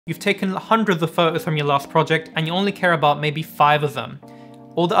You've taken hundreds of photos from your last project and you only care about maybe 5 of them.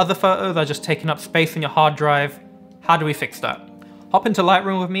 All the other photos are just taking up space in your hard drive. How do we fix that? Hop into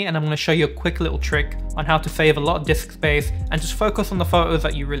Lightroom with me and I'm going to show you a quick little trick on how to save a lot of disk space and just focus on the photos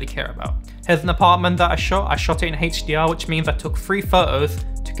that you really care about. Here's an apartment that I shot it in HDR, which means I took 3 photos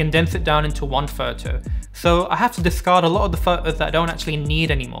to condense it down into 1 photo. So I have to discard a lot of the photos that I don't actually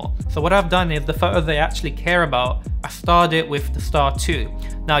need anymore. So what I've done is the photos that I actually care about, I starred it with the star 2.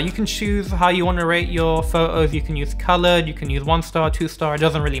 Now you can choose how you want to rate your photos. You can use colored, you can use 1 star, 2 star, it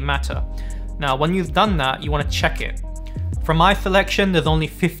doesn't really matter. Now when you've done that, you want to check it. From my selection, there's only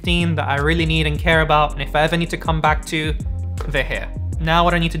 15 that I really need and care about, and if I ever need to come back to, they're here. Now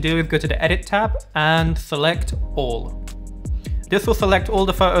what I need to do is go to the Edit tab and select All. This will select all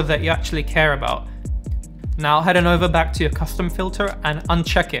the photos that you actually care about. Now head on over back to your custom filter and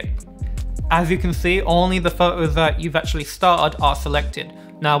uncheck it. As you can see, only the photos that you've actually starred are selected.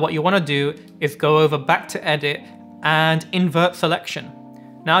 Now what you want to do is go over back to Edit and invert selection.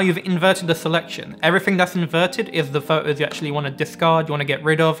 Now you've inverted the selection. Everything that's inverted is the photos you actually want to discard, you want to get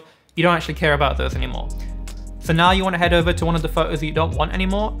rid of. You don't actually care about those anymore. So now you want to head over to one of the photos that you don't want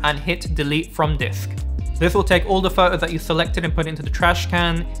anymore and hit delete from disk. This will take all the photos that you selected and put it into the trash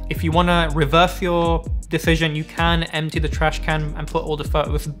can. If you want to reverse your decision, you can empty the trash can and put all the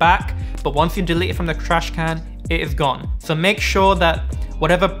photos back. But once you delete it from the trash can, it is gone. So make sure that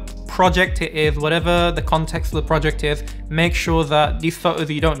whatever project it is, whatever the context of the project is, make sure that these photos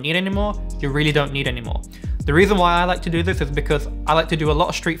that you don't need anymore, you really don't need anymore. The reason why I like to do this is because I like to do a lot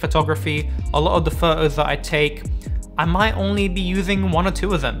of street photography. A lot of the photos that I take, I might only be using 1 or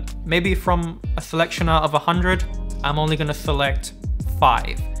 2 of them. Maybe from a selection out of 100, I'm only going to select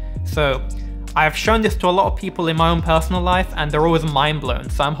 5. So I've shown this to a lot of people in my own personal life and they're always mind blown.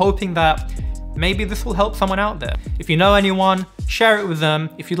 So I'm hoping that maybe this will help someone out there. If you know anyone, share it with them.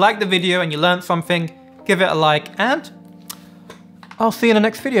 If you liked the video and you learned something, give it a like, and I'll see you in the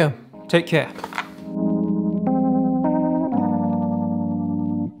next video. Take care.